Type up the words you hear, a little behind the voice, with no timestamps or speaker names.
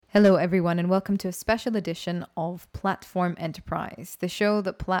Hello, everyone, and welcome to a special edition of Platform Enterprise, the show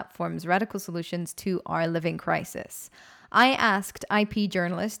that platforms radical solutions to our living crisis. I asked IP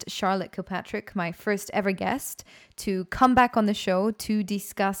journalist Charlotte Kilpatrick, my first ever guest, to come back on the show to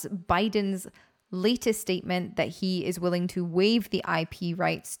discuss Biden's latest statement that he is willing to waive the IP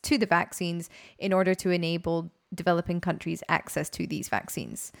rights to the vaccines in order to enable developing countries access to these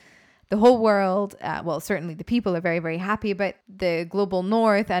vaccines. The whole world, certainly the people are very, very happy, but the global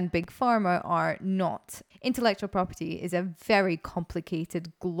north and big pharma are not. Intellectual property is a very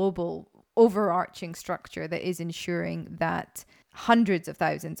complicated global overarching structure that is ensuring that hundreds of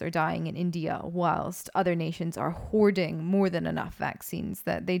thousands are dying in India, whilst other nations are hoarding more than enough vaccines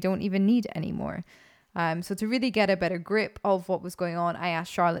that they don't even need anymore. So to really get a better grip of what was going on, I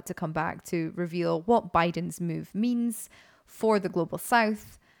asked Charlotte to come back to reveal what Biden's move means for the global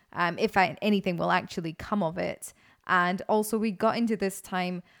south, if anything will actually come of it. And also we got into this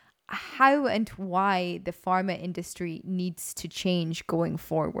time how and why the pharma industry needs to change going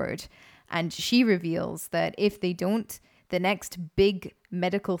forward. And she reveals that if they don't, the next big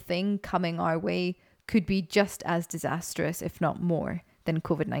medical thing coming our way could be just as disastrous, if not more, than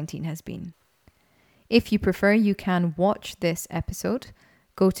COVID-19 has been. If you prefer, you can watch this episode.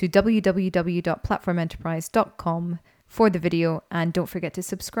 Go to www.platformenterprise.com for the video, and don't forget to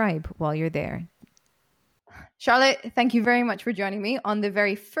subscribe while you're there. Charlotte, thank you very much for joining me on the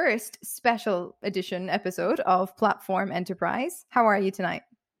very first special edition episode of Platform Enterprise. How are you tonight?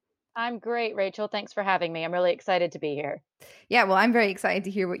 I'm great, Rachel. Thanks for having me. I'm really excited to be here. Yeah, well, I'm very excited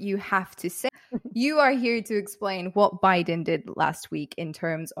to hear what you have to say. You are here to explain what Biden did last week in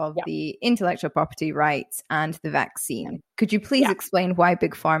terms of the intellectual property rights and the vaccine. Could you please explain why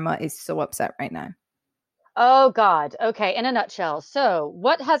Big Pharma is so upset right now? Oh, God. Okay. In a nutshell. So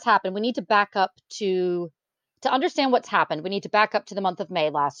what has happened? We need to back up to understand what's happened. We need to back up to the month of May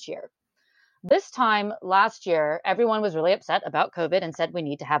last year. This time last year, everyone was really upset about COVID and said we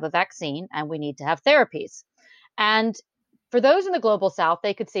need to have a vaccine and we need to have therapies. And for those in the global south,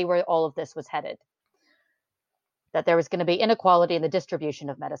 they could see where all of this was headed, that there was going to be inequality in the distribution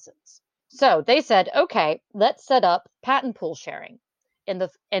of medicines. So they said, okay, let's set up patent pool sharing in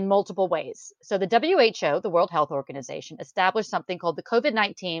multiple ways. So the WHO, the World Health Organization, established something called the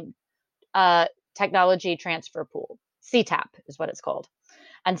COVID-19 Technology Transfer Pool. CTAP is what it's called.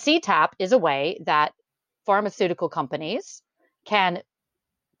 And CTAP is a way that pharmaceutical companies can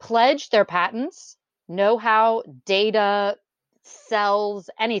pledge their patents, know-how, data, cells,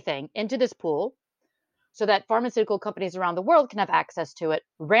 anything into this pool so that pharmaceutical companies around the world can have access to it,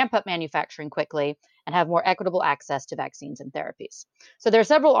 ramp up manufacturing quickly, and have more equitable access to vaccines and therapies. So there are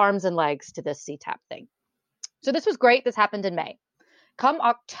several arms and legs to this CTAP thing. So this was great. This happened in May. Come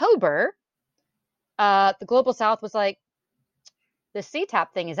October, the Global South was like, the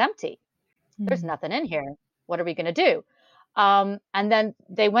CTAP thing is empty. There's nothing in here. What are we going to do? And then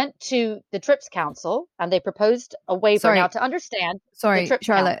they went to the TRIPS Council and they proposed a waiver. Now, to understand, the TRIPS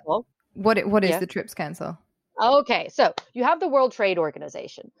Charlotte, Council, what is the TRIPS Council? Okay, so you have the World Trade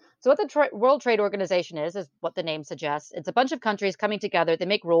Organization. So what the World Trade Organization is what the name suggests. It's a bunch of countries coming together. They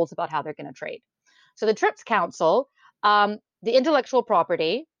make rules about how they're going to trade. So the TRIPS Council, the intellectual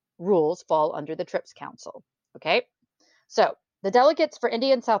property rules fall under the TRIPS Council. Okay, so the delegates for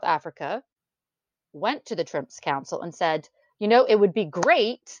India and South Africa went to the TRIPS Council and said, you know, it would be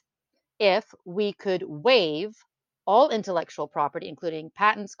great if we could waive all intellectual property, including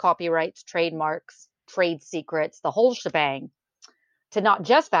patents, copyrights, trademarks, trade secrets, the whole shebang, to not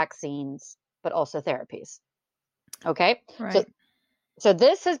just vaccines, but also therapies. Okay. Right. So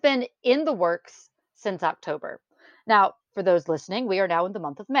this has been in the works since October. Now, for those listening, we are now in the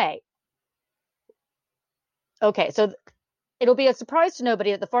month of May. Okay. So it'll be a surprise to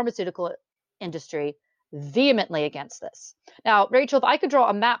nobody that the pharmaceutical industry vehemently against this. Now, Rachel, if I could draw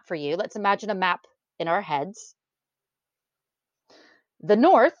a map for you, let's imagine a map in our heads. The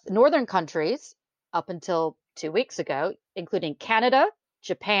northern countries, up until 2 weeks ago, including Canada,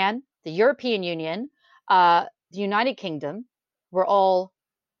 Japan, the European Union, the United Kingdom, were all,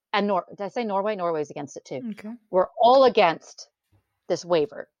 and did I say Norway? Norway's against it too. Okay. We're all against this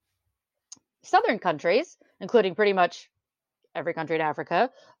waiver. Southern countries, including pretty much every country in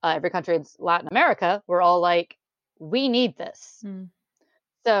Africa, every country in Latin America, were all like, we need this.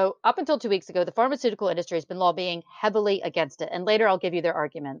 So up until 2 weeks ago, the pharmaceutical industry has been lobbying heavily against it. And later I'll give you their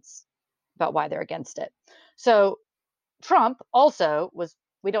arguments about why they're against it. So Trump also was,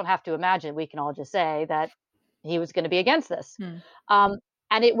 we don't have to imagine, we can all just say that he was going to be against this.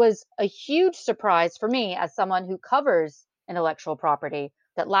 And it was a huge surprise for me as someone who covers intellectual property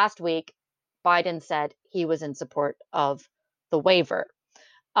that last week Biden said he was in support of the waiver.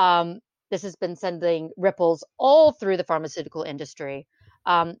 This has been sending ripples all through the pharmaceutical industry.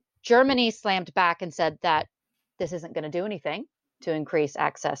 Germany slammed back and said that this isn't going to do anything to increase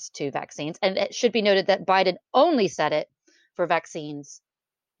access to vaccines. And it should be noted that Biden only said it for vaccines,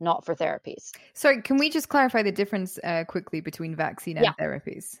 not for therapies. Sorry, can we just clarify the difference quickly between vaccine and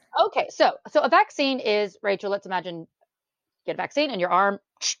therapies? Okay, so a vaccine is, Rachel, let's imagine get a vaccine in your arm.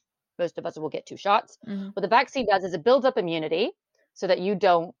 Most of us will get 2 shots. Mm-hmm. What the vaccine does is it builds up immunity so that you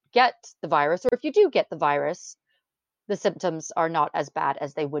don't get the virus, or if you do get the virus, the symptoms are not as bad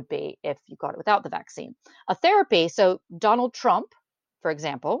as they would be if you got it without the vaccine. A therapy, so Donald Trump, for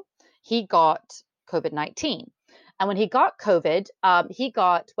example, he got COVID-19. And when he got COVID, he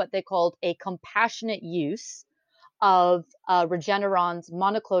got what they called a compassionate use of Regeneron's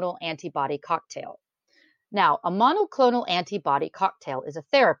monoclonal antibody cocktail. Now, a monoclonal antibody cocktail is a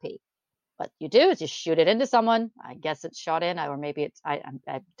therapy. What you do is you shoot it into someone. I guess it's shot in, or maybe it's, I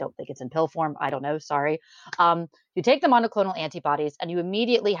don't think it's in pill form. I don't know. Sorry. You take the monoclonal antibodies and you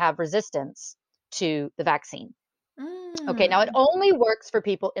immediately have resistance to the vaccine. Okay. Now, it only works for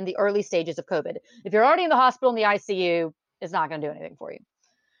people in the early stages of COVID. If you're already in the hospital in the ICU, it's not going to do anything for you.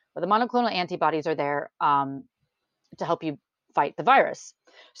 But the monoclonal antibodies are there to help you fight the virus.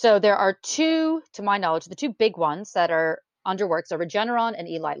 So there are 2, to my knowledge, the 2 big ones that are under works are Regeneron and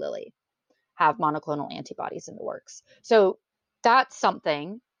Eli Lilly have monoclonal antibodies in the works. So that's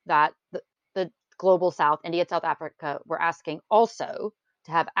something that the global South, India, South Africa, were asking also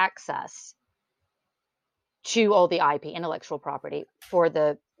to have access to all the IP, intellectual property, for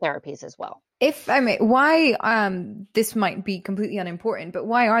the therapies as well. If I may, why, this might be completely unimportant, but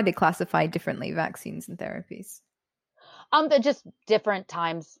why are they classified differently, vaccines and therapies? They're just different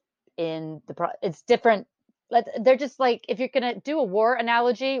times in it's different. They're just like, if you're going to do a war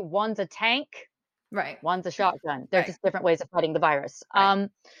analogy, one's a tank, right? One's a shotgun. They're right. just different ways of fighting the virus. Right.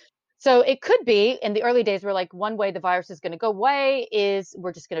 So it could be in the early days where like one way the virus is going to go away is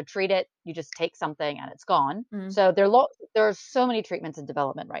we're just going to treat it. You just take something and it's gone. So there are so many treatments in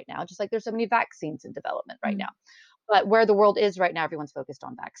development right now, just like there's so many vaccines in development right now. But where the world is right now, everyone's focused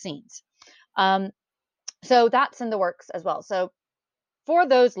on vaccines. So that's in the works as well. So for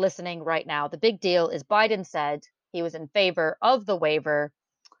those listening right now, the big deal is Biden said he was in favor of the waiver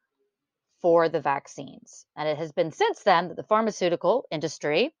for the vaccines. And it has been since then that the pharmaceutical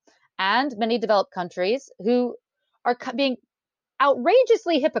industry and many developed countries who are being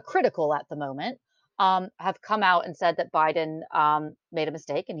outrageously hypocritical at the moment have come out and said that Biden made a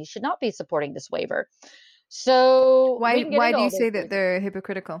mistake and he should not be supporting this waiver. So why do you say that they're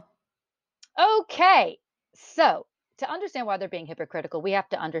hypocritical? Okay, so to understand why they're being hypocritical, we have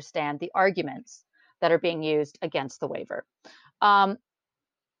to understand the arguments that are being used against the waiver.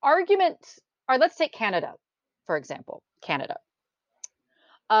 Arguments are, let's take Canada, for example. Canada's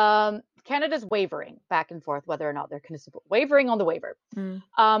wavering back and forth whether or not they're going to support, wavering on the waiver.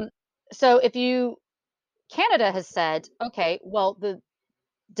 So Canada has said, okay, well, the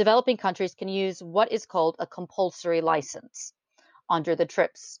developing countries can use what is called a compulsory license under the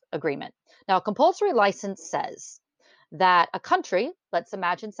TRIPS agreement. Now, a compulsory license says that a country, let's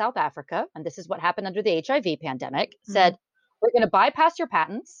imagine South Africa, and this is what happened under the HIV pandemic, said, we're going to bypass your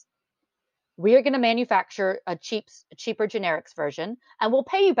patents. We are going to manufacture a cheaper generics version, and we'll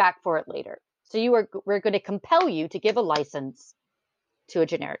pay you back for it later. So we're going to compel you to give a license to a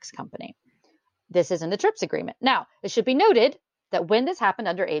generics company. This is in the TRIPS agreement. Now, it should be noted that when this happened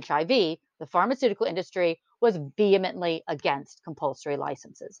under HIV, the pharmaceutical industry was vehemently against compulsory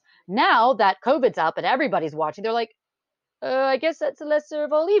licenses. Now that COVID's up and everybody's watching, they're like, I guess that's the lesser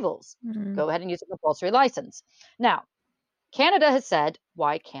of all evils. Go ahead and use a compulsory license. Now, Canada has said,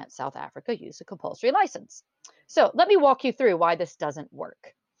 why can't South Africa use a compulsory license? So let me walk you through why this doesn't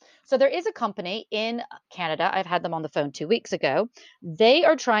work. So there is a company in Canada, I've had them on the phone 2 weeks ago. They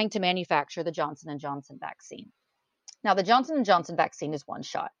are trying to manufacture the Johnson & Johnson vaccine. Now, the Johnson & Johnson vaccine is one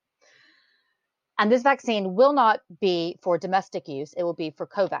shot. And this vaccine will not be for domestic use. It will be for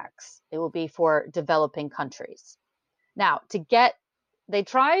COVAX. It will be for developing countries. Now, they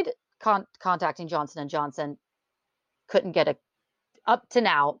tried contacting Johnson & Johnson, couldn't get up to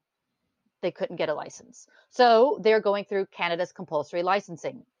now, they couldn't get a license. So they're going through Canada's compulsory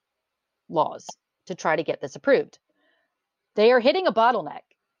licensing laws to try to get this approved. They are hitting a bottleneck.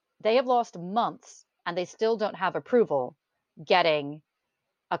 They have lost months and they still don't have approval getting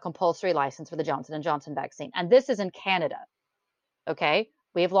a compulsory license for the Johnson & Johnson vaccine. And this is in Canada. Okay.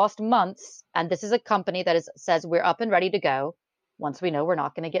 We have lost months. And this is a company that says we're up and ready to go once we know we're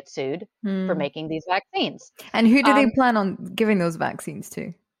not going to get sued for making these vaccines. And who do they plan on giving those vaccines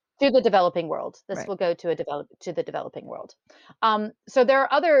to? To the developing world. This Right. will go to the developing world. So there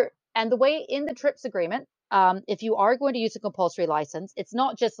are other, and the way in the TRIPS agreement, if you are going to use a compulsory license, it's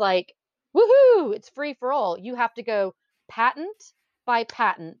not just like, woohoo, it's free for all. You have to go patent by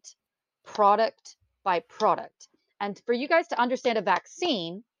patent, product by product. And for you guys to understand a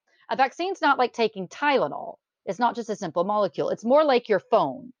vaccine's not like taking Tylenol. It's not just a simple molecule. It's more like your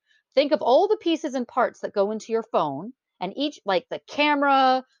phone. Think of all the pieces and parts that go into your phone, and each, like the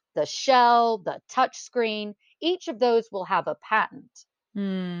camera, the shell, the touch screen, each of those will have a patent.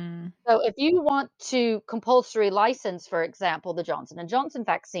 Hmm. So if you want to compulsory license, for example, the Johnson & Johnson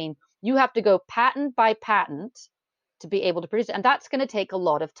vaccine, you have to go patent by patent to be able to produce it. And that's going to take a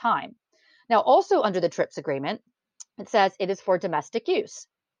lot of time. Now, also under the TRIPS agreement, it says it is for domestic use.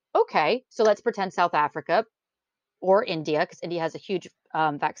 Okay, so let's pretend South Africa or India, because India has a huge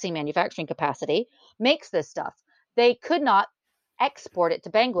vaccine manufacturing capacity, makes this stuff. They could not export it to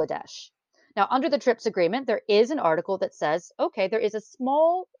Bangladesh. Now, under the TRIPS agreement, there is an article that says, okay, there is a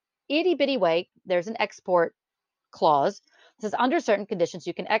small itty bitty way, there's an export clause. It says under certain conditions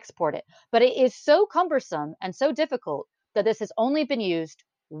you can export it. But it is so cumbersome and so difficult that this has only been used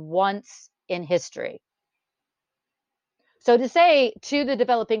once in history. So to say to the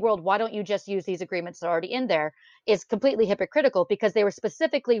developing world, why don't you just use these agreements that are already in there, is completely hypocritical, because they were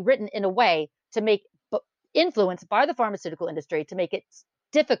specifically written in a way to make, influenced by the pharmaceutical industry, to make it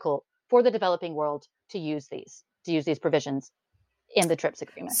difficult for the developing world to use these provisions in the TRIPS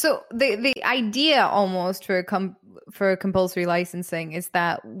agreement. So the idea almost for compulsory licensing is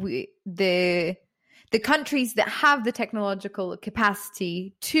that the countries that have the technological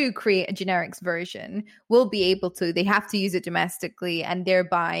capacity to create a generics version will be able to. They have to use it domestically, and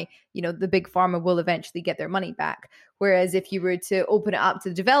thereby, the big pharma will eventually get their money back. Whereas if you were to open it up to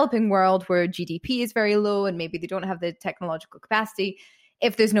the developing world, where GDP is very low and maybe they don't have the technological capacity,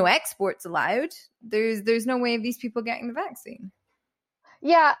 if there's no exports allowed, there's no way of these people getting the vaccine.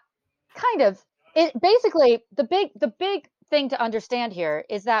 Yeah, kind of. It basically, the big thing to understand here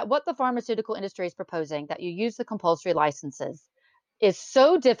is that what the pharmaceutical industry is proposing, that you use the compulsory licenses, is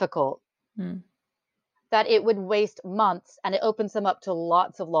so difficult that it would waste months, and it opens them up to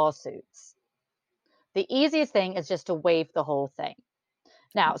lots of lawsuits. The easiest thing is just to waive the whole thing.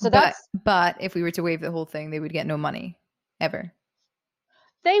 Now, so but if we were to waive the whole thing, they would get no money ever.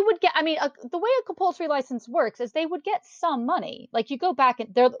 They would get, the way a compulsory license works is they would get some money. Like, you go back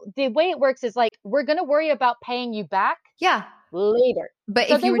and the way it works is like, we're going to worry about paying you back later. But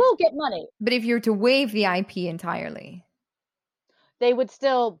so they will get money. But if you were to waive the IP entirely, they would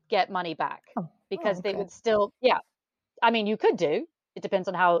still get money back because they would still, you could do. It depends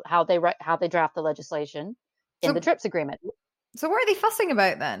on how they draft the legislation in the TRIPS agreement. So what are they fussing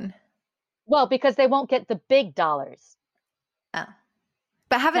about then? Well, because they won't get the big dollars.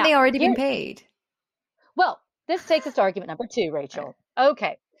 But haven't they already been paid? Well, this takes us to argument number 2, Rachel.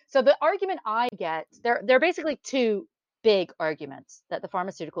 Okay. So the argument I get, there are basically 2 big arguments that the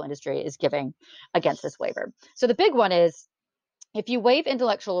pharmaceutical industry is giving against this waiver. So the big one is, if you waive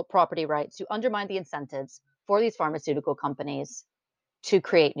intellectual property rights, you undermine the incentives for these pharmaceutical companies to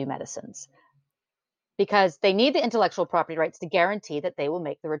create new medicines, because they need the intellectual property rights to guarantee that they will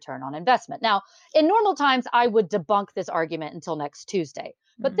make the return on investment. Now, in normal times, I would debunk this argument until next Tuesday,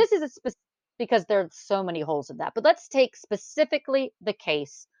 but this is because there are so many holes in that. But let's take specifically the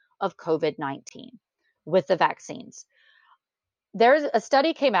case of COVID-19 with the vaccines. There's a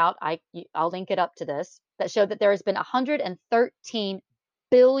study came out, I'll link it up to this, that showed that there has been $113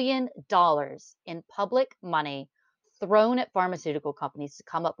 billion in public money thrown at pharmaceutical companies to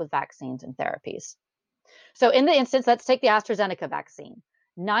come up with vaccines and therapies. So in the instance, let's take the AstraZeneca vaccine.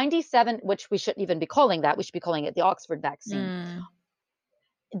 97, which we shouldn't even be calling that, we should be calling it the Oxford vaccine.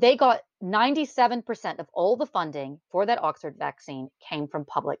 They got 97% of all the funding for that Oxford vaccine came from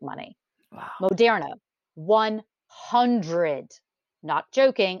public money. Wow. Moderna, 100, not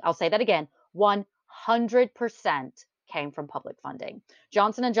joking, I'll say that again, 100% came from public funding.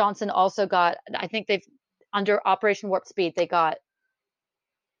 Johnson & Johnson also got, I think under Operation Warp Speed, they got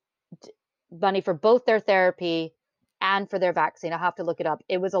money for both their therapy and for their vaccine. I'll have to look it up.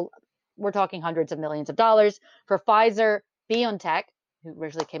 We're talking hundreds of millions of dollars. For Pfizer, BioNTech, who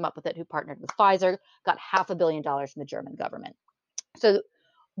originally came up with it, who partnered with Pfizer, got $500 million from the German government. So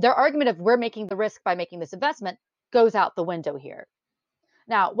their argument of we're making the risk by making this investment goes out the window here.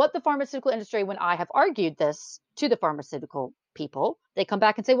 Now, what the pharmaceutical industry, when I have argued this to the pharmaceutical people, they come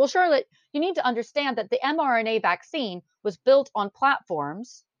back and say, well, Charlotte, you need to understand that the mRNA vaccine was built on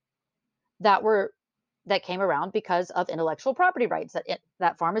platforms that came around because of intellectual property rights,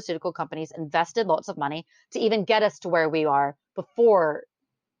 that pharmaceutical companies invested lots of money to even get us to where we are before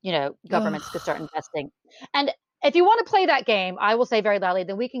governments could start investing. And if you want to play that game, I will say very loudly,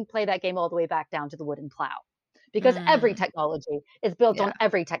 then we can play that game all the way back down to the wooden plow. Because every technology is built on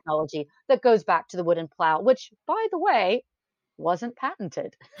every technology that goes back to the wooden plow, which, by the way, wasn't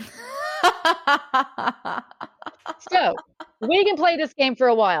patented. So we can play this game for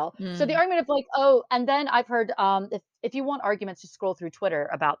a while. So the argument of like, oh, and then I've heard, if you want arguments, just scroll through Twitter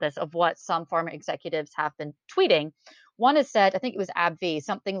about this, of what some pharma executives have been tweeting. One has said, I think it was AbbVie,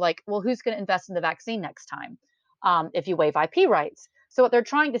 something like, well, who's going to invest in the vaccine next time if you waive IP rights? So what they're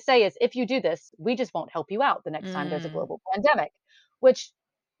trying to say is, if you do this, we just won't help you out the next time there's a global pandemic, which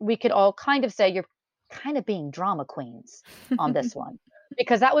we could all kind of say you're kind of being drama queens on this one,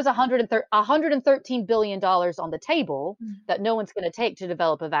 because that was $113 billion on the table that no one's going to take to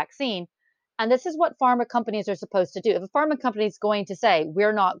develop a vaccine. And this is what pharma companies are supposed to do. If a pharma company is going to say,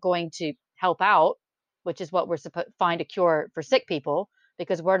 we're not going to help out, which is what we're supposed to find a cure for sick people,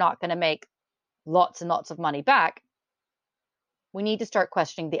 because we're not going to make lots and lots of money back, we need to start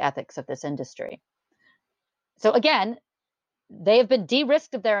questioning the ethics of this industry. So again, they have been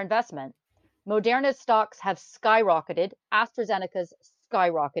de-risked of their investment. Moderna's stocks have skyrocketed. AstraZeneca's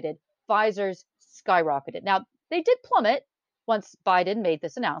skyrocketed. Pfizer's skyrocketed. Now, they did plummet once Biden made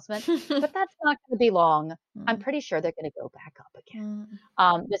this announcement, but that's not going to be long. I'm pretty sure they're going to go back up again.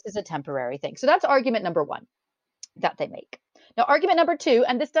 This is a temporary thing. So that's argument number one that they make. Now, argument number two,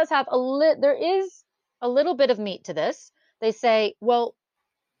 and this does have there is a little bit of meat to this. They say, well,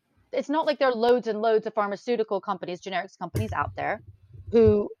 it's not like there are loads and loads of pharmaceutical companies, generics companies out there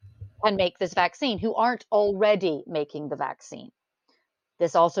who can make this vaccine, who aren't already making the vaccine.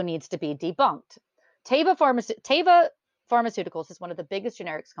 This also needs to be debunked. Teva Pharmaceuticals is one of the biggest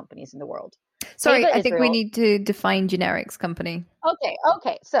generics companies in the world. Sorry, I think we need to define generics company.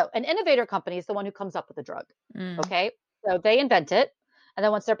 Okay. So an innovator company is the one who comes up with a drug. Okay. So they invent it. And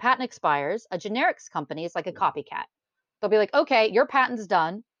then once their patent expires, a generics company is like a copycat. They'll be like, okay, your patent's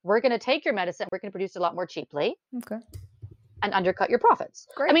done. We're going to take your medicine. We're going to produce it a lot more cheaply. Okay. And undercut your profits.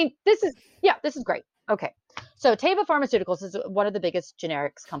 Great. I mean, this is great. Okay. So Teva Pharmaceuticals is one of the biggest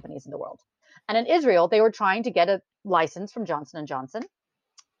generics companies in the world. And in Israel, they were trying to get a license from Johnson & Johnson.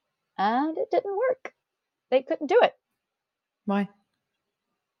 And it didn't work. They couldn't do it. Why?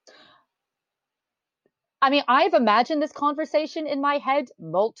 I mean, I've imagined this conversation in my head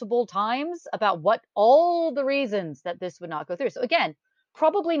multiple times about what all the reasons that this would not go through. So again,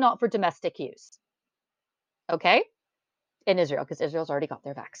 probably not for domestic use. Okay? In Israel, because Israel's already got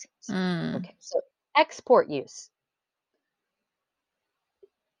their vaccines. Okay, so export use.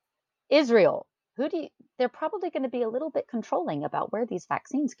 Israel, they're probably going to be a little bit controlling about where these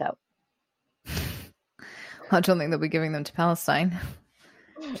vaccines go. I don't think they'll be giving them to Palestine.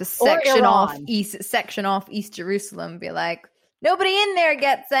 Just section off East Jerusalem, be like, nobody in there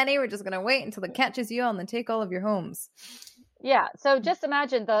gets any. We're just going to wait until it catches you and then take all of your homes. Yeah. So just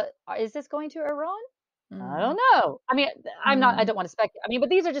imagine is this going to Iran? I don't know. I mean, I don't want to speculate. I mean, but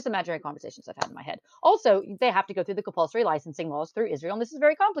these are just imaginary conversations I've had in my head. Also, they have to go through the compulsory licensing laws through Israel, and this is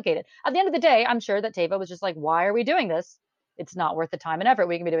very complicated. At the end of the day, I'm sure that Teva was just like, why are we doing this? It's not worth the time and effort.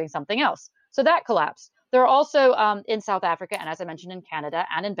 We can be doing something else. So that collapsed. There are also in South Africa, and as I mentioned, in Canada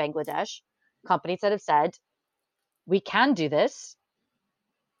and in Bangladesh, companies that have said, we can do this.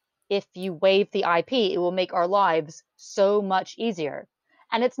 If you waive the IP, it will make our lives so much easier.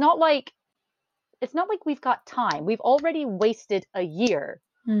 And it's not like we've got time. We've already wasted a year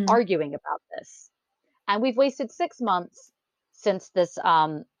arguing about this. And we've wasted 6 months since this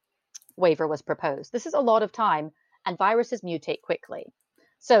waiver was proposed. This is a lot of time, and viruses mutate quickly.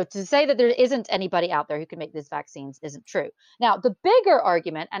 So to say that there isn't anybody out there who can make these vaccines isn't true. Now, the bigger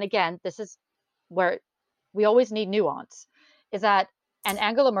argument, and again, this is where we always need nuance, is that, and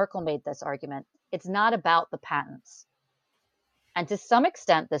Angela Merkel made this argument, it's not about the patents. And to some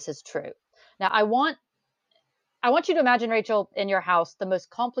extent, this is true. Now, I want you to imagine, Rachel, in your house, the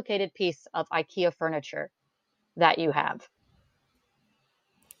most complicated piece of IKEA furniture that you have.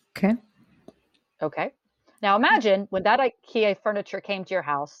 Okay. Now, imagine when that IKEA furniture came to your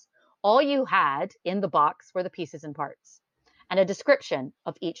house, all you had in the box were the pieces and parts and a description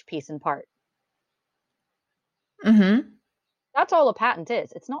of each piece and part. That's all a patent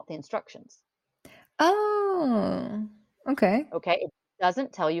is. It's not the instructions. Oh, okay. Okay. It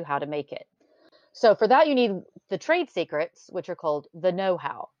doesn't tell you how to make it. So for that, you need the trade secrets, which are called the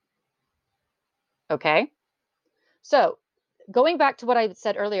know-how. Okay. So going back to what I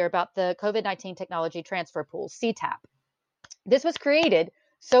said earlier about the COVID-19 technology transfer pool, CTAP, this was created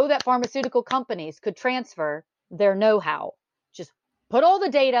so that pharmaceutical companies could transfer their know-how. Just put all the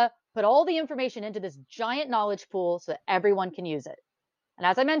data, put all the information into this giant knowledge pool so that everyone can use it. And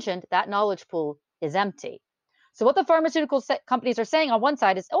as I mentioned, that knowledge pool is empty. So what the pharmaceutical companies are saying on one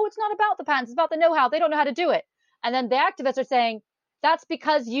side is, oh, it's not about the patents, it's about the know-how. They don't know how to do it. And then the activists are saying, that's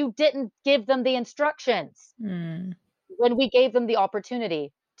because you didn't give them the instructions when we gave them the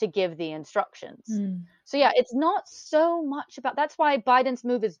opportunity to give the instructions. So yeah, it's not so much about, that's why Biden's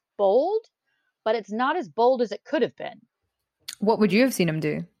move is bold, but it's not as bold as it could have been. What would you have seen him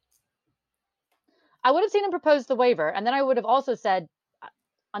do? I would have seen him propose the waiver. And then I would have also said,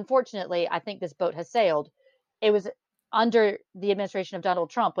 unfortunately, I think this boat has sailed. It was under the administration of Donald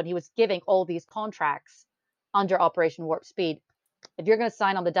Trump when he was giving all these contracts under Operation Warp Speed. If you're going to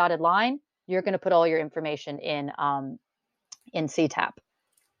sign on the dotted line, you're going to put all your information in CTAP.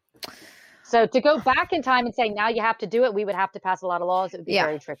 So to go back in time and say now you have to do it, we would have to pass a lot of laws. It would be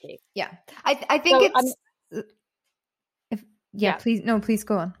very tricky. Yeah, I think so, it's. Please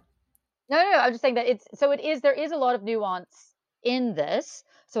go on. No. I'm just saying that there is a lot of nuance in this.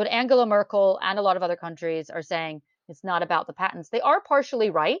 So what Angela Merkel and a lot of other countries are saying, it's not about the patents. They are partially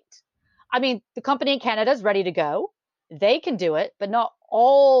right. I mean, the company in Canada is ready to go. They can do it, but not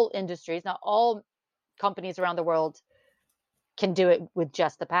all industries, not all companies around the world can do it with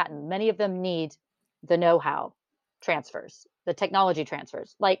just the patent. Many of them need the know-how transfers, the technology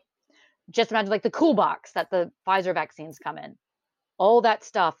transfers. Like, just imagine like the cool box that the Pfizer vaccines come in. All that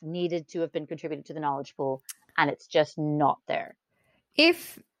stuff needed to have been contributed to the knowledge pool, and it's just not there.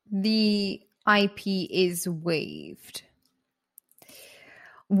 If the IP is waived,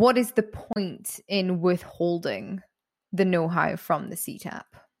 what is the point in withholding the know-how from the CTAP?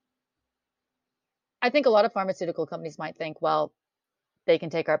 I think a lot of pharmaceutical companies might think, well, they can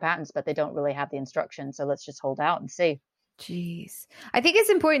take our patents, but they don't really have the instructions, so let's just hold out and see. Jeez. I think it's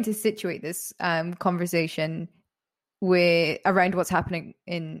important to situate this conversation around what's happening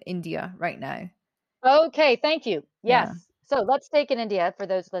in India right now. Okay, thank you. Yes. Yeah. So let's take in India. For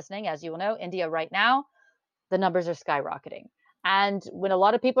those listening, as you will know, India right now, the numbers are skyrocketing. And when a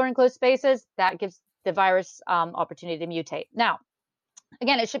lot of people are in closed spaces, that gives the virus opportunity to mutate. Now,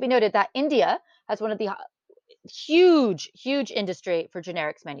 again, it should be noted that India has one of the huge industry for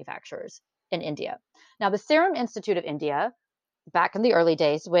generics manufacturers in India. Now, the Serum Institute of India, back in the early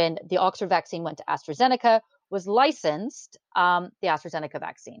days when the Oxford vaccine went to AstraZeneca, was licensed the AstraZeneca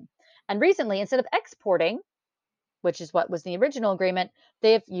vaccine. And recently, instead of exporting, which is what was the original agreement,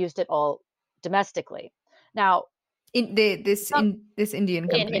 they've used it all domestically. Now, this Indian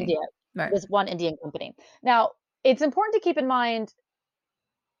company. In India, right. This one Indian company. Now, it's important to keep in mind,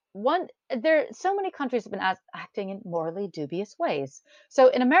 so many countries have been acting in morally dubious ways. So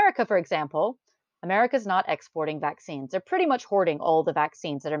in America, for example, America's not exporting vaccines. They're pretty much hoarding all the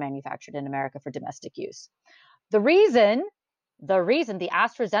vaccines that are manufactured in America for domestic use. The reason the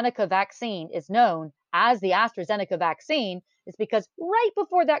AstraZeneca vaccine is known as the AstraZeneca vaccine is because right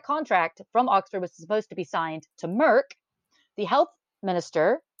before that contract from Oxford was supposed to be signed to Merck, the health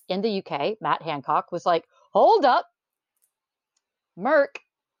minister in the UK, Matt Hancock, was like, hold up, Merck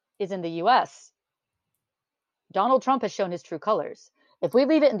is in the US. Donald Trump has shown his true colors. If we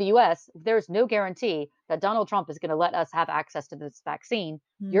leave it in the US, there's no guarantee that Donald Trump is going to let us have access to this vaccine.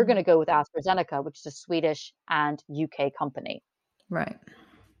 You're going to go with AstraZeneca, which is a Swedish and UK company. Right.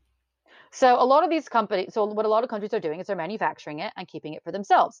 So what a lot of countries are doing is they're manufacturing it and keeping it for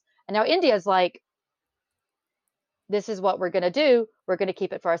themselves. And now India's like, this is what we're going to do. We're going to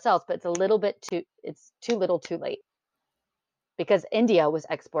keep it for ourselves, but it's too little too late. Because India was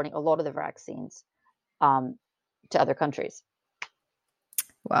exporting a lot of the vaccines to other countries.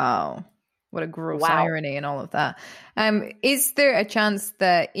 Wow. What a gross irony in all of that. Is there a chance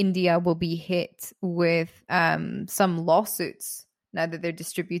that India will be hit with some lawsuits now that they're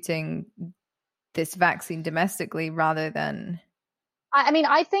distributing this vaccine domestically rather than...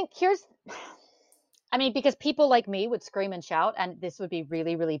 I think because people like me would scream and shout, and this would be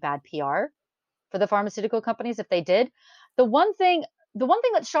really, really bad PR for the pharmaceutical companies if they did. The one thing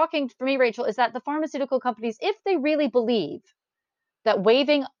that's shocking for me, Rachel, is that the pharmaceutical companies, if they really believe that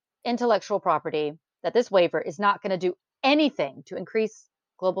waiving intellectual property, that this waiver is not going to do anything to increase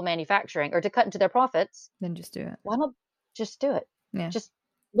global manufacturing or to cut into their profits, then just do it. Why not just do it? Yeah. Just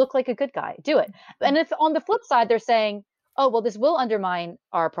look like a good guy. Do it. And if on the flip side, they're saying, oh, well, this will undermine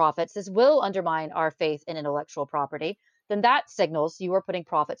our profits, this will undermine our faith in intellectual property, then that signals you are putting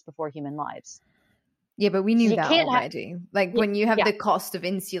profits before human lives. Yeah, but we knew that already. When you have the cost of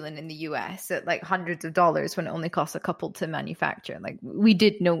insulin in the US at like hundreds of dollars when it only costs a couple to manufacture, we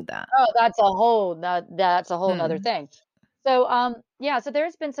did know that. Oh, that's a whole nother thing. So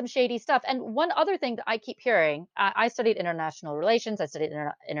there's been some shady stuff. And one other thing that I keep hearing, I studied international relations, I studied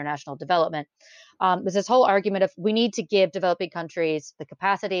international development. There's this whole argument of we need to give developing countries the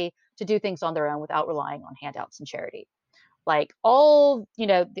capacity to do things on their own without relying on handouts and charity. Like all,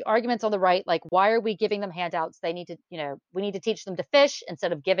 the arguments on the right, like, why are we giving them handouts? They need to, we need to teach them to fish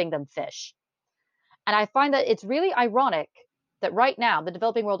instead of giving them fish. And I find that it's really ironic that right now the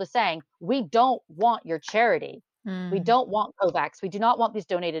developing world is saying, we don't want your charity. We don't want COVAX. We do not want these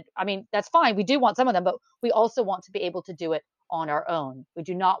donated. I mean, that's fine. We do want some of them, but we also want to be able to do it on our own. We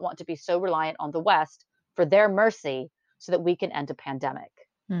do not want to be so reliant on the West for their mercy so that we can end a pandemic.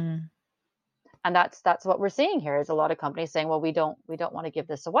 And that's what we're seeing here is a lot of companies saying, well, we don't want to give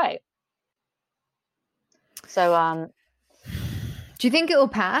this away. So do you think it will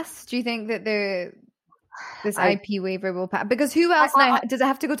pass? Do you think that this IP waiver will pass? Because who else now does it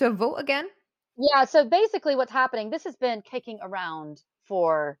have to go to a vote again? Yeah, so basically what's happening, this has been kicking around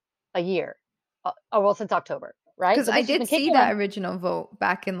for a year. Since October, right? Because I did see that original vote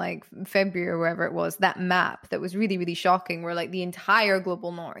back in like February or wherever it was, that map that was really, really shocking, where like the entire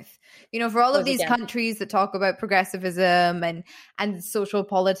global north, for all of these countries that talk about progressivism and social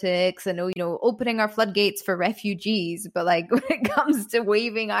politics and, opening our floodgates for refugees. But like when it comes to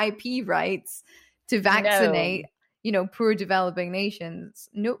waiving IP rights to vaccinate, poor developing nations,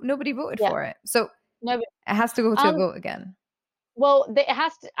 nobody voted for it. So it has to go to a vote again. Well, it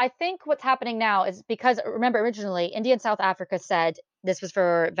has to. I think what's happening now is because, remember, originally India and South Africa said this was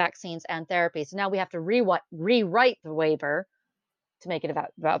for vaccines and therapy. So now we have to rewrite the waiver to make it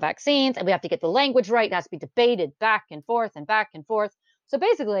about vaccines, and we have to get the language right. It has to be debated back and forth and back and forth. So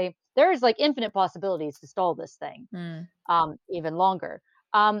basically, there's like infinite possibilities to stall this thing even longer.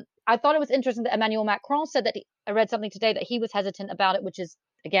 I thought it was interesting that Emmanuel Macron said that I read something today that he was hesitant about it, which is,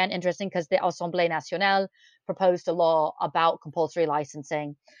 again, interesting because the Assemblée Nationale proposed a law about compulsory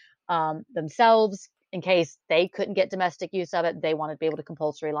licensing themselves in case they couldn't get domestic use of it. They wanted to be able to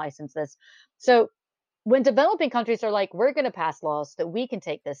compulsory license this. So when developing countries are like, we're going to pass laws so that we can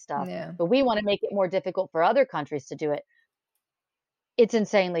take this stuff, but we want to make it more difficult for other countries to do it, it's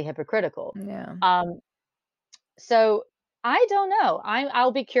insanely hypocritical. So I don't know.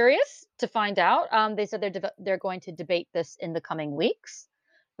 I'll be curious to find out. They said they're going to debate this in the coming weeks.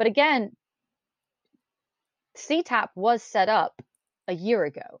 But again, CTAP was set up a year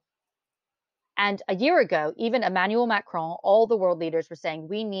ago. And a year ago, even Emmanuel Macron, all the world leaders were saying,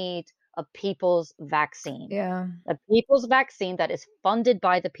 we need a people's vaccine. Yeah. A people's vaccine that is funded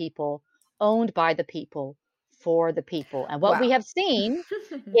by the people, owned by the people, for the people. And what we have seen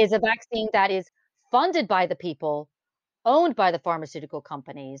is a vaccine that is funded by the people, owned by the pharmaceutical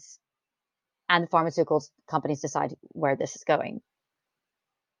companies, and the pharmaceutical companies decide where this is going.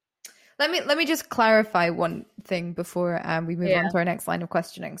 Let me just clarify one thing before we move on to our next line of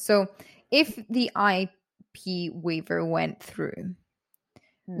questioning. So if the IP waiver went through,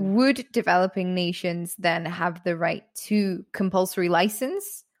 would developing nations then have the right to compulsory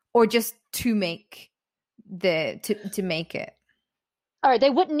license, or just to make to make it? All right,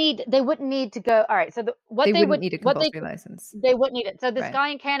 they wouldn't need to go. All right, so they wouldn't need a compulsory license. They wouldn't need it. So this guy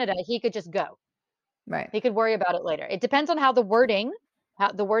in Canada, he could just go. Right. He could worry about it later. It depends on how the wording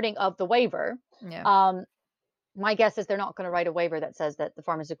of the waiver. Yeah. My guess is they're not going to write a waiver that says that the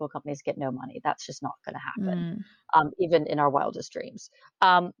pharmaceutical companies get no money. That's just not going to happen, even in our wildest dreams.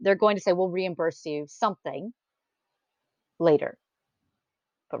 They're going to say, we'll reimburse you something later.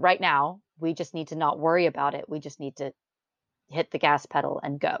 But right now, we just need to not worry about it. We just need to hit the gas pedal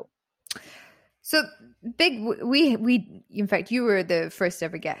and go. So we in fact, you were the first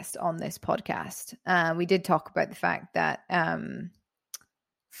ever guest on this podcast. We did talk about the fact that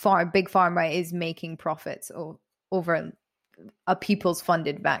big pharma is making profits over people's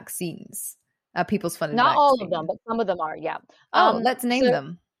funded vaccines. Not all of them, but some of them are. Yeah. Let's name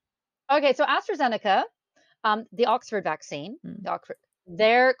them. Okay, so AstraZeneca, the Oxford vaccine,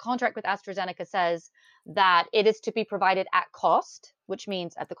 their contract with AstraZeneca says that it is to be provided at cost, which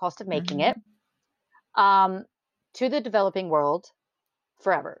means at the cost of making it, to the developing world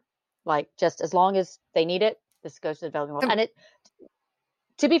forever. Like, just as long as they need it, this goes to the developing world. And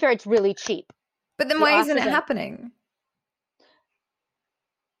to be fair, it's really cheap. But then why isn't it happening?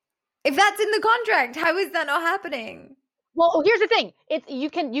 If that's in the contract, how is that not happening? Well, here's the thing. You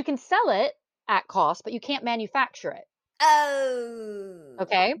can sell it at cost, but you can't manufacture it. Oh.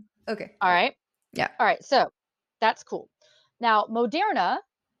 Okay. All right. Yeah. All right. So that's cool. Now, Moderna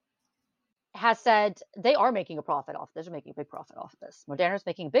has said they are making a profit off this. They're making a big profit off this. Moderna's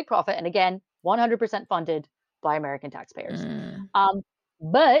making a big profit. And again, 100% funded by American taxpayers.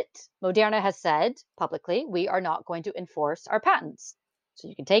 But Moderna has said publicly, we are not going to enforce our patents. So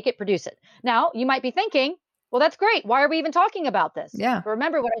you can take it, produce it. Now, you might be thinking, well, that's great. Why are we even talking about this? Yeah. But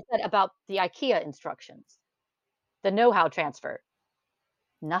remember what I said about the IKEA instructions, the know-how transfer.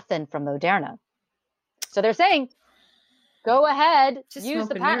 Nothing from Moderna. So they're saying, go ahead, Just use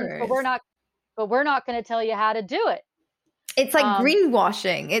the smoke and patents, but we're not going to tell you how to do it. It's like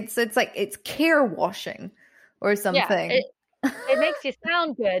greenwashing. It's care washing or something. Yeah, it makes you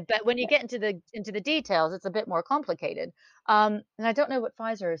sound good, but when you get into the details, it's a bit more complicated. And I don't know what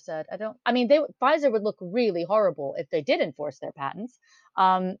Pfizer has said. Pfizer would look really horrible if they did enforce their patents.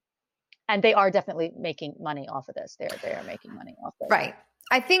 And they are definitely making money off of this. They are making money off this. Right.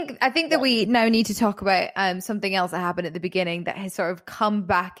 I think that we now need to talk about something else that happened at the beginning that has sort of come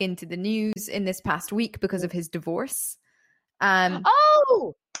back into the news in this past week because of his divorce.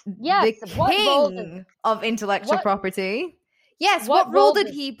 Oh, yes. The king of intellectual property. Yes. What role did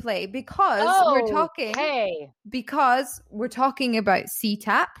he play? Because we're talking about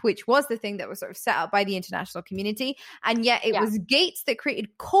CTAP, which was the thing that was sort of set up by the international community. And yet it was Gates that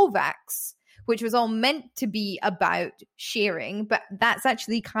created COVAX, which was all meant to be about sharing. But that's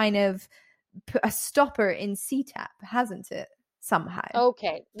actually kind of put a stopper in CTAP, hasn't it? Somehow.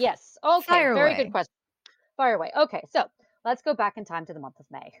 Okay. Yes. Okay. Fire Very away. good question. Fire away. Okay. So let's go back in time to the month of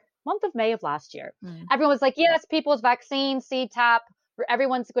May. Month of May of last year. Everyone was like, yes, people's vaccine, CTAP,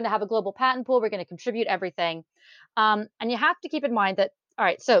 everyone's going to have a global patent pool. We're going to contribute everything. And you have to keep in mind that, all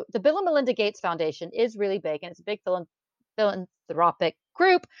right, so the Bill and Melinda Gates Foundation is really big, and it's a big philanthropic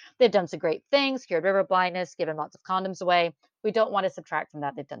group. They've done some great things, cured river blindness, given lots of condoms away. We don't want to subtract from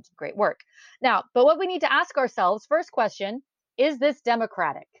that. They've done some great work. Now, but what we need to ask ourselves, first question, is this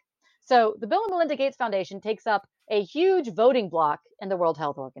democratic? So the Bill and Melinda Gates Foundation takes up a huge voting block in the World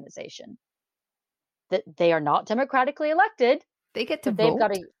Health Organization. That they are not democratically elected. They get to vote.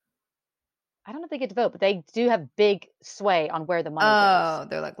 I don't know if they get to vote, but they do have big sway on where the money goes. Oh,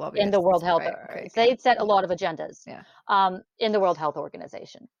 they're like lobbyists in the World Health Organization. They set a lot of agendas in the World Health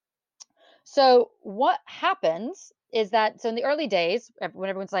Organization. So what happens is that, so in the early days, when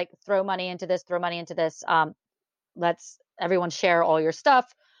everyone's like, throw money into this, let's everyone share all your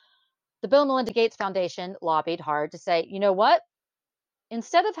stuff. The Bill and Melinda Gates Foundation lobbied hard to say, you know what?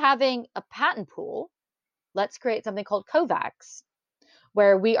 Instead of having a patent pool, let's create something called COVAX,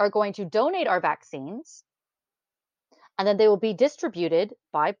 where we are going to donate our vaccines, and then they will be distributed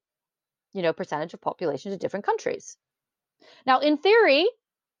by, percentage of population to different countries. Now, in theory,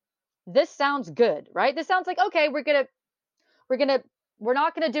 this sounds good, right? This sounds like, okay, we're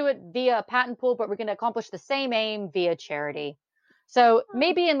not going to do it via patent pool, but we're going to accomplish the same aim via charity. So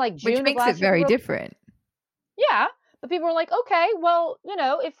maybe in like June, which makes it very different. Yeah, but people were like, okay, well,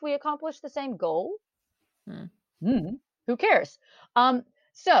 if we accomplish the same goal, who cares?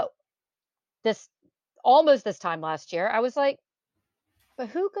 So almost this time last year, I was like, but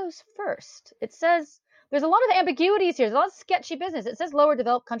who goes first? It says there's a lot of ambiguities here. There's a lot of sketchy business. It says lower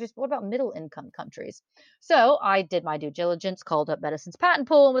developed countries, but what about middle income countries? So I did my due diligence, called up Medicine's Patent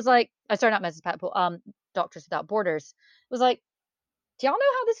Pool, and was like, not Medicine's Patent Pool, Doctors Without Borders. Was like, do y'all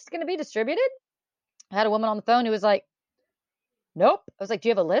know how this is going to be distributed? I had a woman on the phone who was like, nope. I was like, do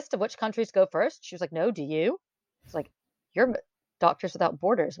you have a list of which countries go first? She was like, no, do you? I was like, you're Doctors Without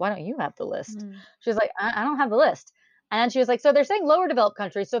Borders. Why don't you have the list? She was like, I don't have the list. And she was like, so they're saying lower developed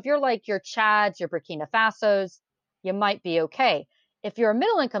countries. So if you're like your Chads, your Burkina Fasos, you might be okay. If you're a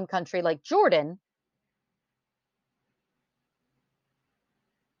middle income country like Jordan,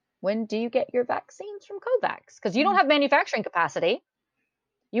 when do you get your vaccines from COVAX? Because you don't have manufacturing capacity.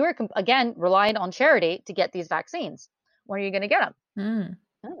 You are, again, relying on charity to get these vaccines. When are you going to get them?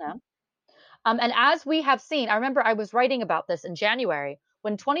 I don't know. And as we have seen, I remember I was writing about this in January,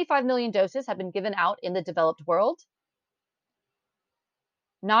 when 25 million doses have been given out in the developed world.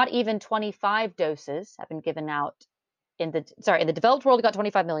 Not even 25 doses have been given out in the developed world. Got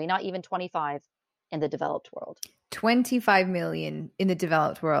 25 million, not even 25 in the developed world. 25 million in the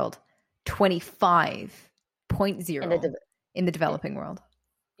developed world, 25.0 in the developing world.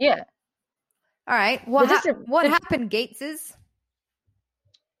 Yeah. All right. What happened, Gateses?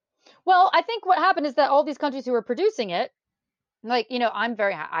 Well, I think what happened is that all these countries who are producing it, like,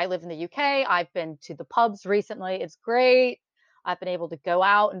 I live in the UK. I've been to the pubs recently. It's great. I've been able to go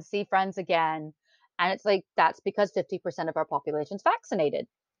out and see friends again. And it's like, that's because 50% of our population is vaccinated.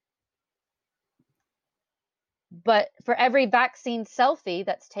 But for every vaccine selfie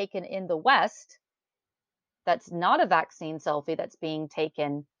that's taken in the West, that's not a vaccine selfie that's being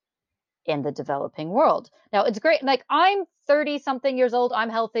taken in the developing world. Now, it's great. Like, I'm 30 something years old. I'm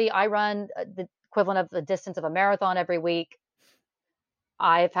healthy. I run the equivalent of the distance of a marathon every week.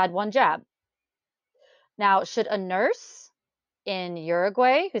 I've had one jab. Now, should a nurse in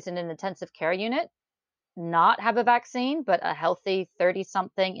Uruguay who's in an intensive care unit not have a vaccine, but a healthy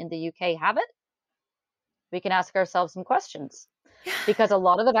 30-something in the UK have it? We can ask ourselves some questions because a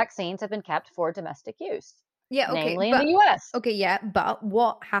lot of the vaccines have been kept for domestic use. Yeah, okay, namely in the US. Okay, yeah, but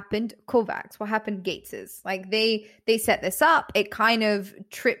what happened? COVAX. What happened? Gates's. Like they set this up. It kind of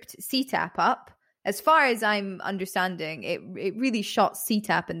tripped CTAP up. As far as I'm understanding, it really shot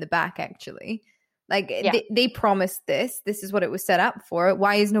CTAP in the back. Actually, like they promised this. This is what it was set up for.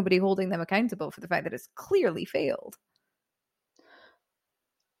 Why is nobody holding them accountable for the fact that it's clearly failed?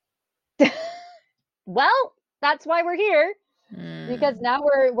 Well, that's why we're here. Because now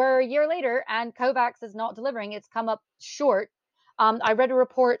we're a year later and COVAX is not delivering. It's come up short. I read a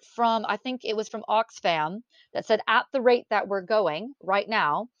report from, I think it was from Oxfam, that said at the rate that we're going right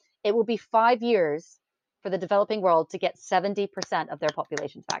now, it will be 5 years for the developing world to get 70% of their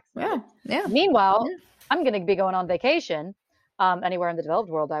populations vaccinated. Yeah. Meanwhile, I'm going to be going on vacation anywhere in the developed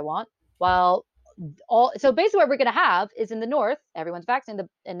world I want. So basically what we're going to have is in the north, everyone's vaccinated,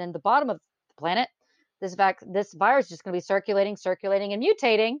 and in the bottom of the planet, this virus is just going to be circulating and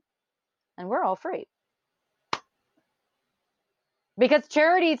mutating, and we're all free. Because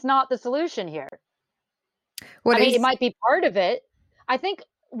charity is not the solution here. It might be part of it. I think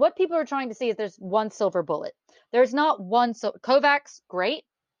what people are trying to see is there's one silver bullet. There's not one. COVAX, great.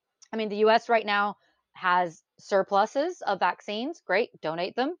 I mean, the US right now has surpluses of vaccines. Great.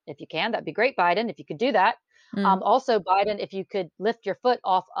 Donate them if you can. That'd be great, Biden, if you could do that. Also, Biden, if you could lift your foot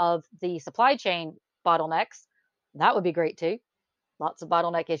off of the supply chain bottlenecks, that would be great too. Lots of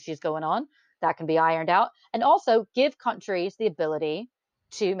bottleneck issues going on that can be ironed out, and also give countries the ability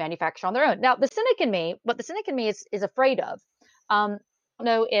to manufacture on their own. Now, what the cynic in me is afraid of. I don't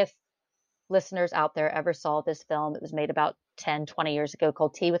know if listeners out there ever saw this film. It was made about 10, 20 years ago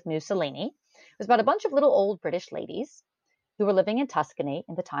called Tea with Mussolini. It was about a bunch of little old British ladies who were living in Tuscany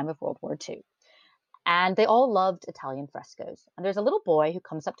in the time of World War II. And they all loved Italian frescoes. And there's a little boy who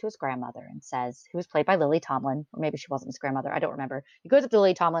comes up to his grandmother and says, who was played by Lily Tomlin, or maybe she wasn't his grandmother, I don't remember. He goes up to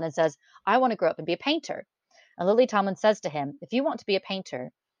Lily Tomlin and says, I want to grow up and be a painter. And Lily Tomlin says to him, if you want to be a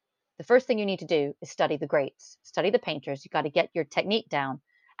painter, the first thing you need to do is study the greats, study the painters. You got to get your technique down,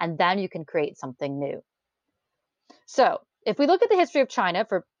 and then you can create something new. So if we look at the history of China,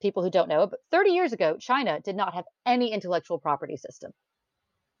 for people who don't know, but 30 years ago, China did not have any intellectual property system.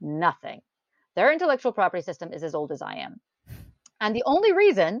 Nothing. Their intellectual property system is as old as I am. And the only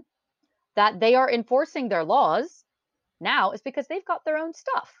reason that they are enforcing their laws now is because they've got their own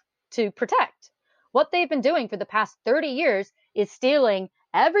stuff to protect. What they've been doing for the past 30 years is stealing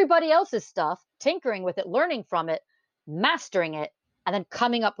everybody else's stuff, tinkering with it, learning from it, mastering it, and then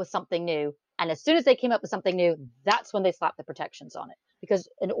coming up with something new. And as soon as they came up with something new, that's when they slapped the protections on it. Because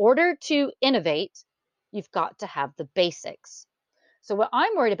in order to innovate, you've got to have the basics. So what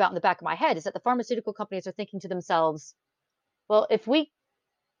I'm worried about in the back of my head is that the pharmaceutical companies are thinking to themselves, well, if we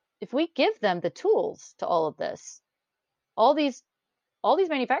give them the tools to all of this, all these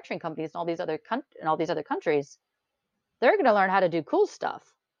manufacturing companies and all these other countries, they're going to learn how to do cool stuff.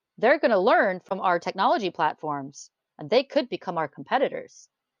 They're going to learn from our technology platforms, and they could become our competitors.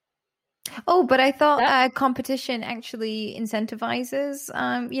 Oh, but I thought competition actually incentivizes,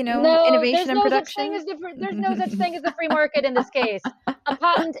 innovation and production. There's no such thing as a free market in this case. A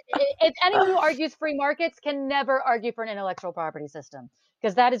patent, if anyone who argues free markets can never argue for an intellectual property system,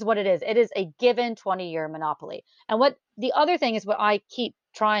 because that is what it is. It is a given 20-year monopoly. And what the other thing is, what I keep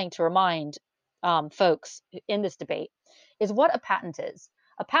trying to remind folks in this debate is what a patent is.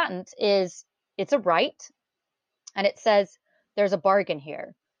 A patent is, it's a right, and it says there's a bargain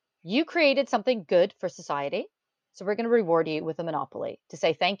here. You created something good for society, so we're going to reward you with a monopoly to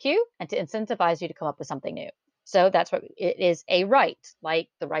say thank you and to incentivize you to come up with something new. So that's what it is, a right, like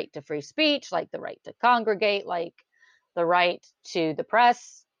the right to free speech, like the right to congregate, like the right to the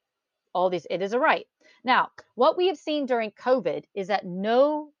press, all these, it is a right. Now, what we have seen during COVID is that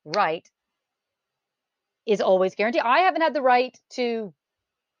no right is always guaranteed. I haven't had the right to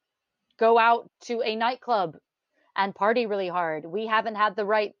go out to a nightclub and party really hard. We haven't had the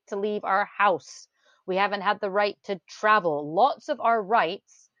right to leave our house. We haven't had the right to travel. Lots of our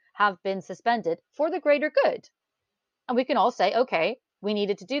rights have been suspended for the greater good. And we can all say, okay, we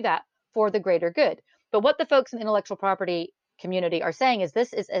needed to do that for the greater good. But what the folks in the intellectual property community are saying is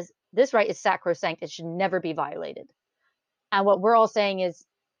this right is sacrosanct. It should never be violated. And what we're all saying is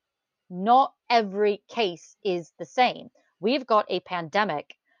not every case is the same. We've got a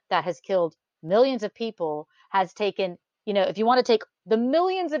pandemic that has killed millions of people, has taken, if you want to take the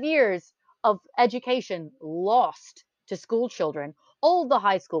millions of years of education lost to school children, all the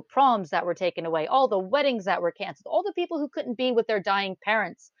high school proms that were taken away, all the weddings that were canceled, all the people who couldn't be with their dying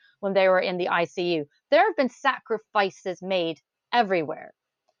parents when they were in the ICU. There have been sacrifices made everywhere.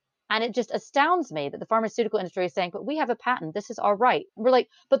 And it just astounds me that the pharmaceutical industry is saying, but we have a patent. This is our right. And we're like,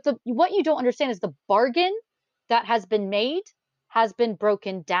 but what you don't understand is the bargain that has been made has been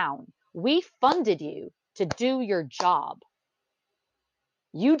broken down. We funded you to do your job.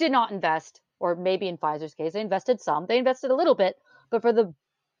 You did not invest, or maybe in Pfizer's case, they invested some. They invested a little bit, but for the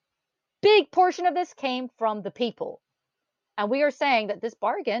big portion of this came from the people. And we are saying that this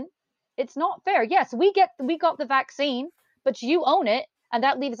bargain, it's not fair. Yes, we got the vaccine, but you own it, and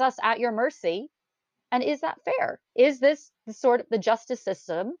that leaves us at your mercy. And is that fair? Is this the sort of the justice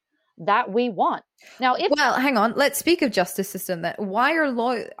system that we want? Now, well, hang on, let's speak of justice system then. Why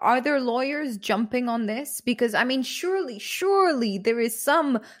are there lawyers jumping on this? Because I mean, surely there is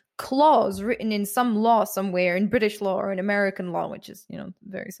some clause written in some law somewhere, in British law or in American law, which is,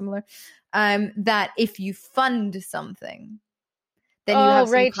 very similar, that if you fund something, then you have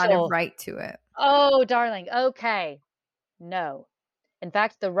some Rachel, kind of right to it. Oh, darling. Okay. No. In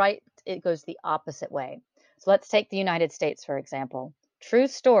fact, it goes the opposite way. So let's take the United States, for example. True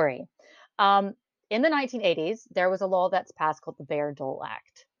story. In the 1980s, there was a law that's passed called the Bayh-Dole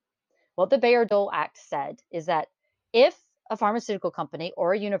Act. What the Bayh-Dole Act said is that if a pharmaceutical company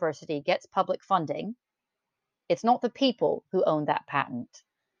or a university gets public funding, it's not the people who own that patent,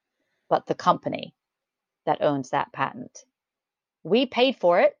 but the company that owns that patent. We paid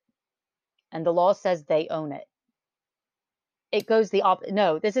for it, and the law says they own it. It goes the opposite.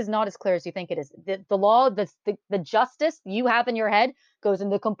 No, this is not as clear as you think it is. The law, the justice you have in your head goes in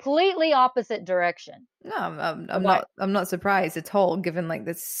the completely opposite direction. No, I'm not surprised at all, given like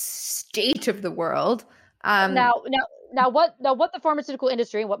the state of the world. Now what the pharmaceutical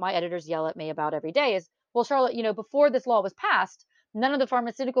industry and what my editors yell at me about every day is, well, Charlotte, before this law was passed, none of the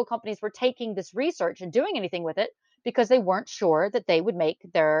pharmaceutical companies were taking this research and doing anything with it because they weren't sure that they would make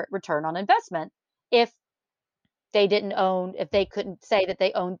their return on investment if they couldn't say that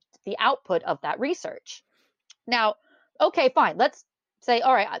they owned the output of that research. Now, okay, fine. Let's say,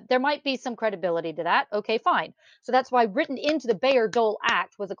 all right, there might be some credibility to that. Okay, fine. So that's why written into the Bayh-Dole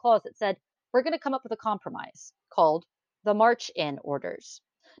Act was a clause that said, we're going to come up with a compromise called the March-in Orders.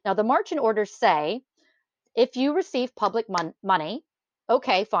 Now, the March-in Orders say, if you receive public money,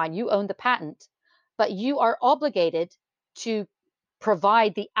 okay, fine, you own the patent, but you are obligated to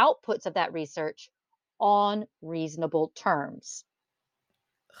provide the outputs of that research on reasonable terms.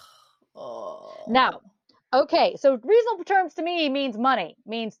 Oh. Now, okay, so reasonable terms to me means money,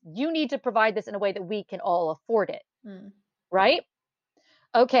 means you need to provide this in a way that we can all afford it, right?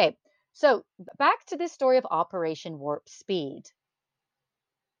 Okay, so back to this story of Operation Warp Speed.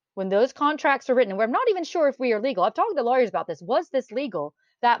 When those contracts were written, and we're not even sure if we are legal. I've talked to lawyers about this. Was this legal?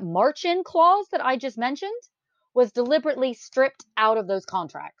 That march-in clause that I just mentioned was deliberately stripped out of those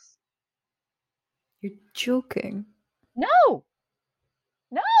contracts. You're joking. No.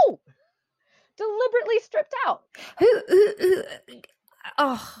 Deliberately stripped out.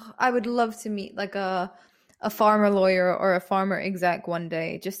 I would love to meet like a farmer lawyer or a farmer exec one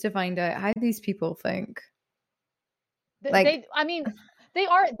day just to find out how these people think. They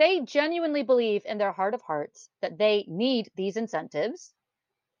genuinely believe in their heart of hearts that they need these incentives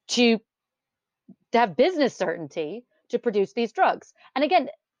to have business certainty to produce these drugs. And again,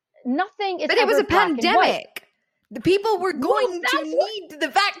 nothing is. But it was a pandemic. The people were going to need the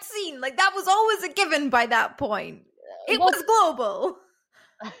vaccine. Like that was always a given by that point. It was global.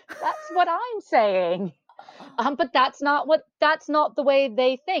 That's what I'm saying. But that's not the way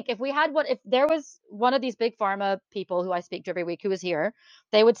they think. If there was one of these big pharma people who I speak to every week who was here,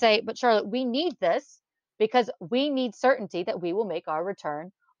 they would say, but Charlotte, we need this because we need certainty that we will make our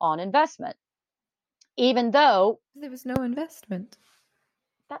return on investment. Even though there was no investment.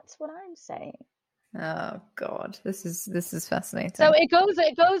 That's what I'm saying. Oh God, this is fascinating. So it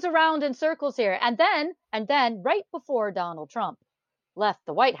goes around in circles here. And then right before Donald Trump left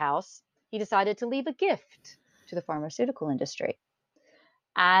the White House, he decided to leave a gift to the pharmaceutical industry.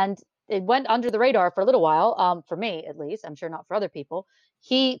 And it went under the radar for a little while, for me at least, I'm sure not for other people.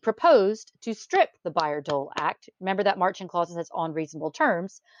 He proposed to strip the Bayh-Dole Act. Remember that march-in clause says on reasonable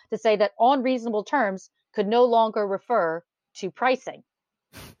terms, to say that on reasonable terms could no longer refer to pricing.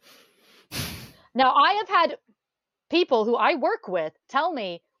 Now, I have had people who I work with tell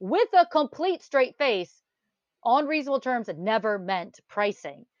me with a complete straight face, on reasonable terms, it never meant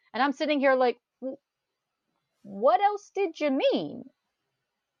pricing. And I'm sitting here like, what else did you mean?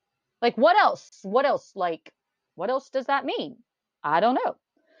 Like, what else? Like, what else does that mean? I don't know.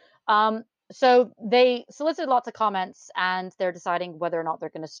 So they solicited lots of comments, and they're deciding whether or not they're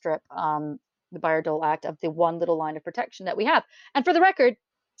going to strip the Bayh-Dole Act of the one little line of protection that we have. And for the record,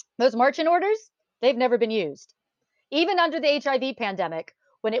 those marching orders, they've never been used. Even under the HIV pandemic,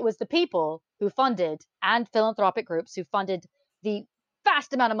 when it was the people who funded, and philanthropic groups who funded, the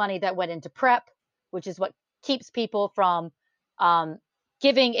vast amount of money that went into PrEP, which is what keeps people from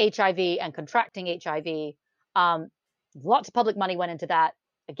giving HIV and contracting HIV. Lots of public money went into that.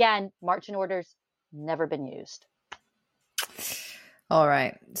 Again, marching orders, never been used. All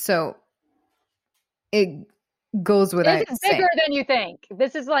right. So it goes without This is saying. bigger than you think.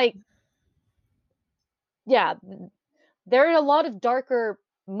 This is like, yeah, there are a lot of darker,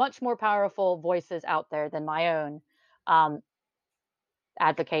 much more powerful voices out there than my own,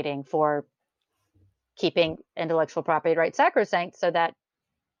 advocating for keeping intellectual property rights sacrosanct so that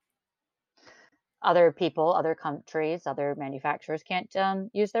other people, other countries, other manufacturers can't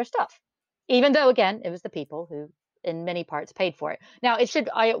use their stuff. Even though, again, it was the people who, in many parts, paid for it. Now,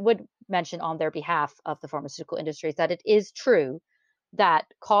 I would mention on their behalf of the pharmaceutical industries that it is true that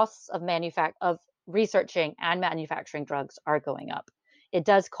costs of researching and manufacturing drugs are going up. It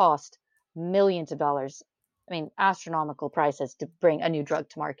does cost millions of dollars, I mean, astronomical prices to bring a new drug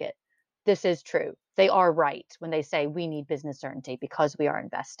to market. This is true. They are right when they say we need business certainty because we are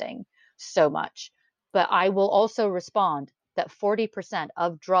investing so much. But I will also respond that 40%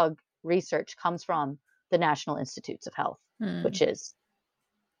 of drug research comes from the National Institutes of Health, which is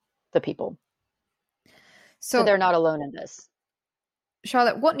the people. So they're not alone in this.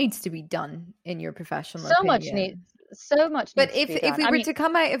 Charlotte, what needs to be done in your professional opinion? So much. But if we were to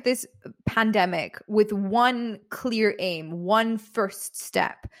come out of this pandemic with one clear aim, one first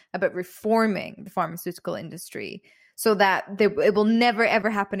step about reforming the pharmaceutical industry so that it will never, ever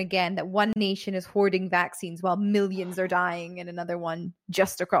happen again, that one nation is hoarding vaccines while millions are dying in another one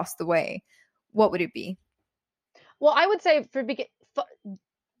just across the way, what would it be? Well, I would say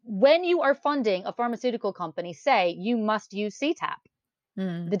when you are funding a pharmaceutical company, say you must use CTAP.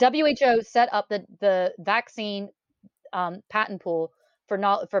 The WHO set up the vaccine patent pool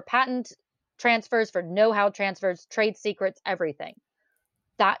for patent transfers, for know-how transfers, trade secrets, everything.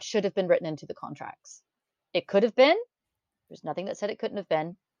 That should have been written into the contracts. It could have been. There's nothing that said it couldn't have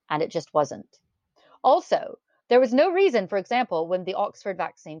been, and it just wasn't. Also, there was no reason, for example, when the Oxford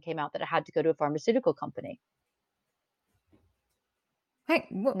vaccine came out, that it had to go to a pharmaceutical company. Hey,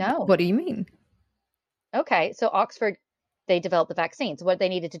 no. What do you mean? Okay, so Oxford, they developed the vaccine. So what they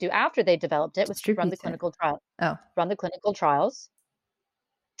needed to do after they developed it was to run the clinical trial. Run the clinical trials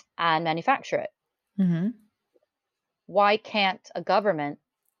and manufacture it. Mm-hmm. Why can't a government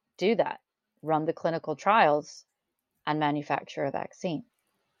do that? Run the clinical trials and manufacture a vaccine.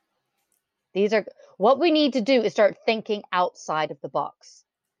 What we need to do is start thinking outside of the box.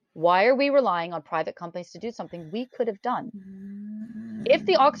 Why are we relying on private companies to do something we could have done? If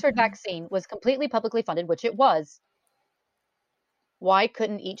the Oxford vaccine was completely publicly funded, which it was, why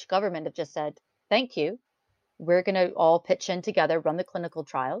couldn't each government have just said, thank you, we're going to all pitch in together, run the clinical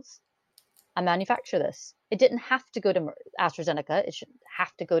trials, and manufacture this? It didn't have to go to AstraZeneca. It shouldn't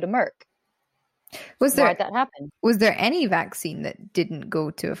have to go to Merck. Why'd that happen? Was there any vaccine that didn't go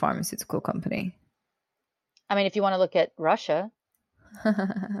to a pharmaceutical company? I mean, if you want to look at Russia.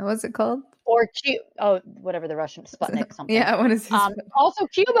 What's it called? Or whatever the Russian, Sputnik something. Yeah, I want to see. Also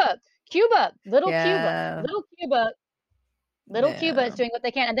Cuba, little Cuba is doing what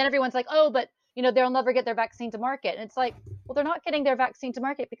they can. And then everyone's like, oh, but they'll never get their vaccine to market. And it's like, well, they're not getting their vaccine to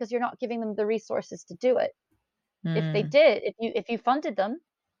market because you're not giving them the resources to do it. If they did, if you funded them,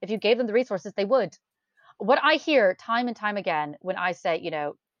 if you gave them the resources, they would. What I hear time and time again when I say,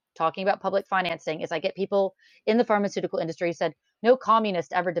 talking about public financing, is I get people in the pharmaceutical industry who said, no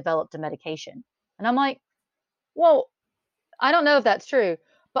communist ever developed a medication. And I'm like, well, I don't know if that's true,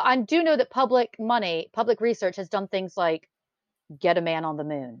 but I do know that public research has done things like get a man on the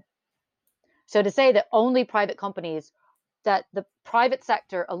moon. So to say that only private companies, that the private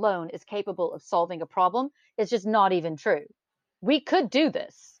sector alone is capable of solving a problem is just not even true. We could do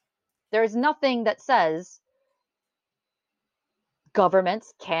this. There is nothing that says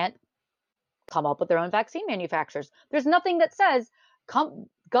governments can't come up with their own vaccine manufacturers. There's nothing that says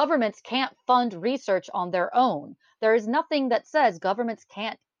governments can't fund research on their own. There is nothing that says governments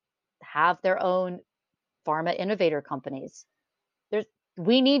can't have their own pharma innovator companies.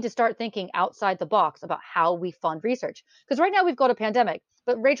 We need to start thinking outside the box about how we fund research. Because right now we've got a pandemic.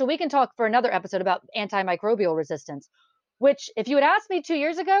 But Rachel, we can talk for another episode about antimicrobial resistance, which if you had asked me 2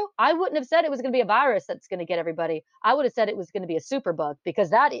 years ago, I wouldn't have said it was going to be a virus that's going to get everybody. I would have said it was going to be a superbug, because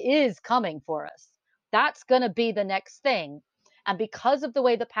that is coming for us. That's going to be the next thing. And because of the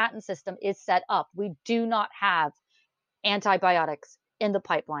way the patent system is set up, we do not have antibiotics in the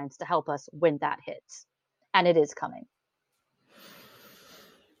pipelines to help us when that hits. And it is coming.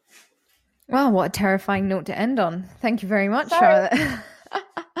 Wow, what a terrifying note to end on. Thank you very much, Sorry. Charlotte.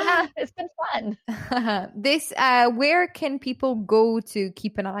 Yeah, it's been fun. Where can people go to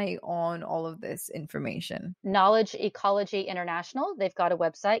keep an eye on all of this information? Knowledge Ecology International. They've got a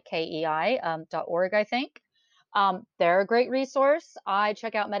website, kei.org, I think. They're a great resource. I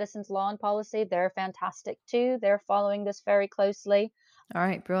check out Medicine's Law and Policy. They're fantastic too. They're following this very closely. All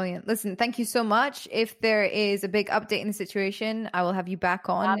right, brilliant. Listen, thank you so much. If there is a big update in the situation, I will have you back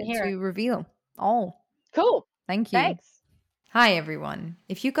on to reveal all. Cool. Thank you. Thanks. Hi, everyone.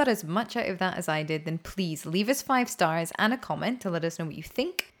 If you got as much out of that as I did, then please leave us 5 stars and a comment to let us know what you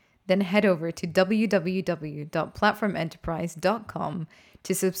think. Then head over to www.platformenterprise.com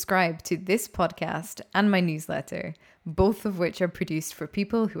to subscribe to this podcast and my newsletter, both of which are produced for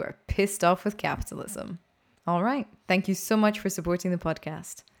people who are pissed off with capitalism. All right. Thank you so much for supporting the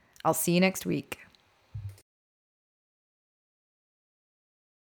podcast. I'll see you next week.